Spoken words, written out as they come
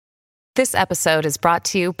This episode is brought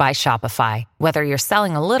to you by Shopify. Whether you're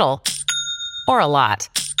selling a little or a lot,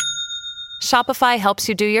 Shopify helps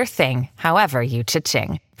you do your thing, however you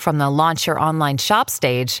cha-ching. From the launch your online shop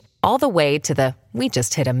stage, all the way to the we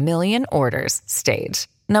just hit 1 million orders stage.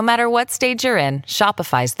 No matter what stage you're in,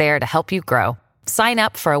 Shopify's there to help you grow. Sign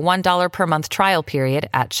up for a $1 per month trial period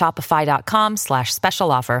at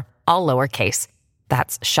shopify.com/special offer, all lowercase.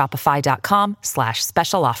 That's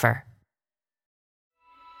shopify.com/special offer.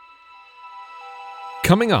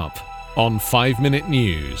 Coming up on 5 Minute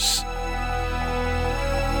News.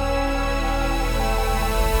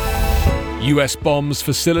 US bombs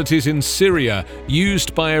facilities in Syria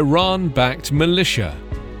used by Iran-backed militia.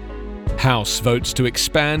 House votes to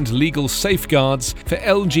expand legal safeguards for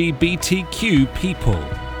LGBTQ people.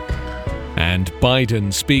 And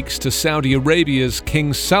Biden speaks to Saudi Arabia's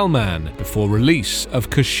King Salman before release of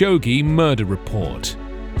Khashoggi murder report.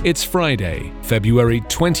 It's Friday, February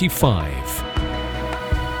 25.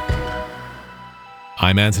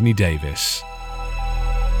 I'm Anthony Davis.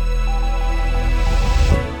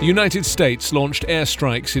 The United States launched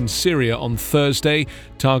airstrikes in Syria on Thursday,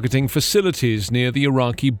 targeting facilities near the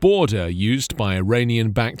Iraqi border used by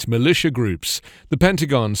Iranian-backed militia groups. The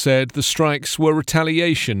Pentagon said the strikes were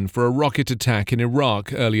retaliation for a rocket attack in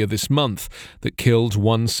Iraq earlier this month that killed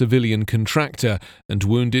one civilian contractor and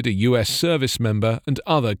wounded a U.S. service member and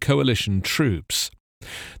other coalition troops.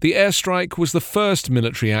 The airstrike was the first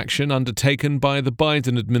military action undertaken by the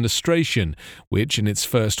Biden administration, which in its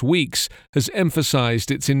first weeks has emphasized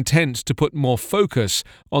its intent to put more focus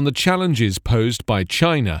on the challenges posed by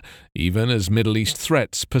China, even as Middle East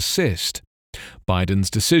threats persist. Biden's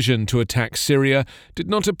decision to attack Syria did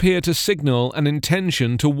not appear to signal an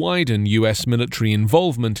intention to widen U.S. military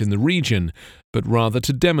involvement in the region, but rather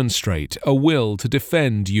to demonstrate a will to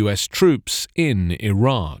defend U.S. troops in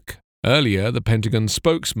Iraq. Earlier, the Pentagon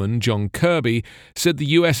spokesman, John Kirby, said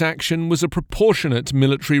the U.S. action was a proportionate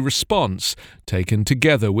military response taken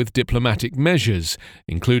together with diplomatic measures,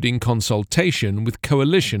 including consultation with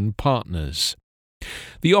coalition partners.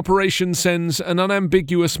 The operation sends an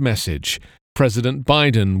unambiguous message. President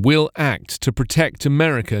Biden will act to protect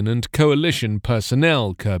American and coalition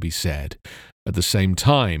personnel, Kirby said. At the same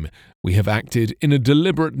time, we have acted in a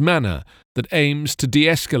deliberate manner that aims to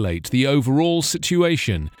de-escalate the overall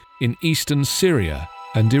situation in eastern Syria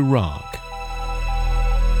and Iraq.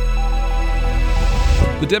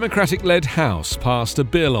 The Democratic-led House passed a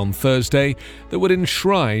bill on Thursday that would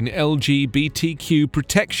enshrine LGBTQ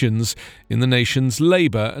protections in the nation's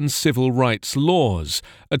labor and civil rights laws,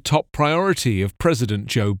 a top priority of President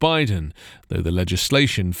Joe Biden, though the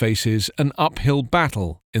legislation faces an uphill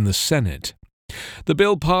battle in the Senate. The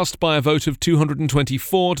bill passed by a vote of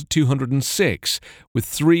 224 to 206, with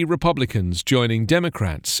 3 Republicans joining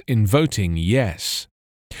Democrats in voting yes.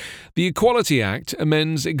 The Equality Act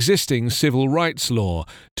amends existing civil rights law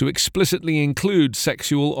to explicitly include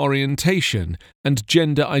sexual orientation and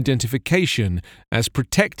gender identification as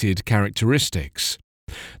protected characteristics.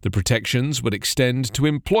 The protections would extend to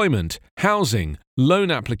employment, housing,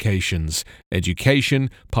 loan applications, education,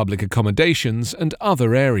 public accommodations, and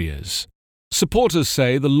other areas. Supporters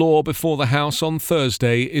say the law before the House on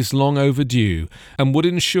Thursday is long overdue and would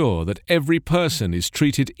ensure that every person is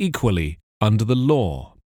treated equally under the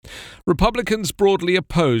law. Republicans broadly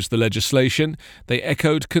opposed the legislation. They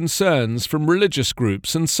echoed concerns from religious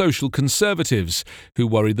groups and social conservatives who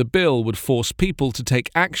worry the bill would force people to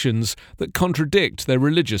take actions that contradict their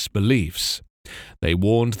religious beliefs. They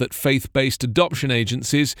warned that faith-based adoption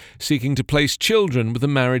agencies seeking to place children with a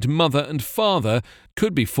married mother and father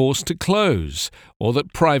could be forced to close, or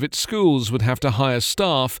that private schools would have to hire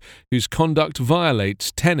staff whose conduct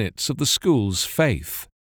violates tenets of the school's faith.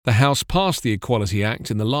 The House passed the Equality Act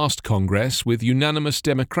in the last Congress with unanimous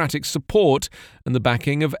Democratic support and the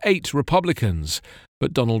backing of 8 Republicans,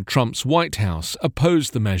 but Donald Trump's White House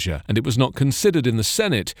opposed the measure, and it was not considered in the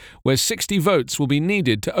Senate, where 60 votes will be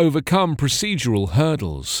needed to overcome procedural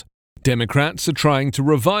hurdles. Democrats are trying to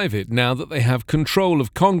revive it now that they have control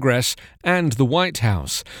of Congress and the White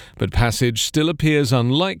House, but passage still appears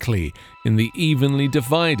unlikely in the evenly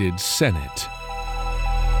divided Senate.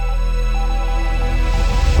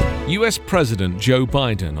 US President Joe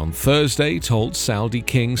Biden on Thursday told Saudi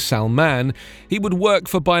King Salman he would work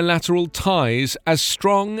for bilateral ties as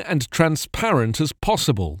strong and transparent as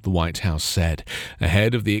possible, the White House said,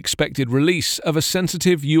 ahead of the expected release of a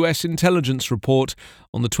sensitive US intelligence report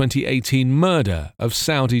on the 2018 murder of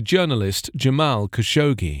Saudi journalist Jamal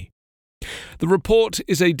Khashoggi. The report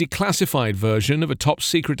is a declassified version of a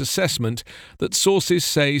top-secret assessment that sources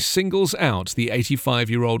say singles out the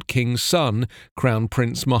 85-year-old king's son, Crown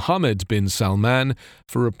Prince Mohammed bin Salman,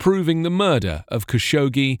 for approving the murder of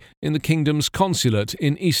Khashoggi in the kingdom's consulate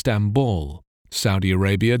in Istanbul. Saudi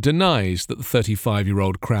Arabia denies that the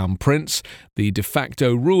 35-year-old Crown Prince, the de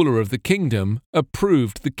facto ruler of the kingdom,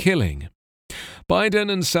 approved the killing.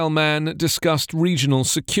 Biden and Salman discussed regional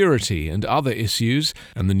security and other issues,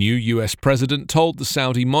 and the new US president told the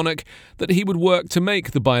Saudi monarch that he would work to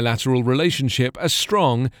make the bilateral relationship as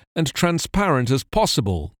strong and transparent as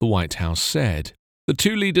possible, the White House said. The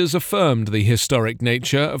two leaders affirmed the historic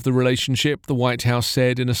nature of the relationship, the White House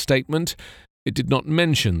said in a statement. It did not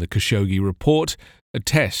mention the Khashoggi report, a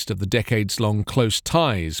test of the decades-long close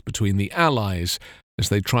ties between the allies as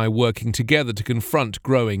they try working together to confront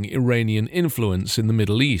growing Iranian influence in the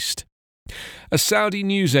Middle East. A Saudi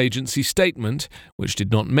news agency statement, which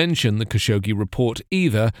did not mention the Khashoggi report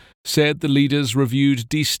either, said the leaders reviewed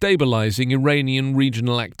destabilizing Iranian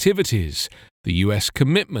regional activities, the US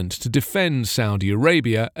commitment to defend Saudi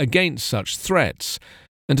Arabia against such threats,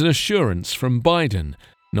 and an assurance from Biden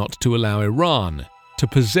not to allow Iran to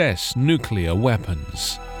possess nuclear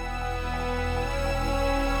weapons.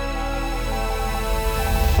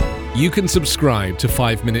 You can subscribe to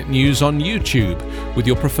 5 Minute News on YouTube with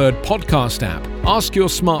your preferred podcast app. Ask your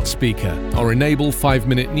smart speaker or enable 5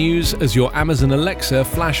 Minute News as your Amazon Alexa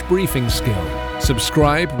flash briefing skill.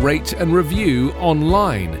 Subscribe, rate and review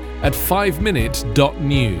online at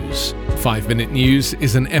 5minute.news. 5 Minute News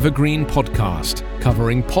is an evergreen podcast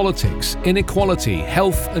covering politics, inequality,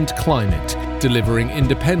 health and climate, delivering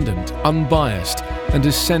independent, unbiased and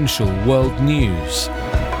essential world news.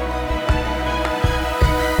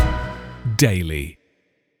 Daily.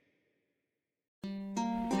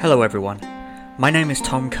 Hello everyone, my name is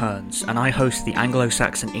Tom Kearns and I host the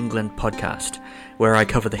Anglo-Saxon England podcast, where I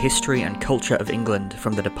cover the history and culture of England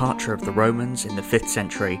from the departure of the Romans in the 5th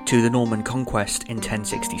century to the Norman conquest in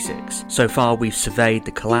 1066. So far we've surveyed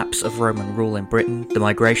the collapse of Roman rule in Britain, the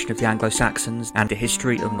migration of the Anglo-Saxons, and the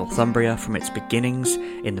history of Northumbria from its beginnings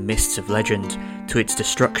in the mists of legend to its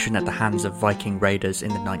destruction at the hands of Viking raiders in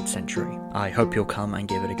the 9th century. I hope you'll come and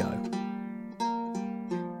give it a go.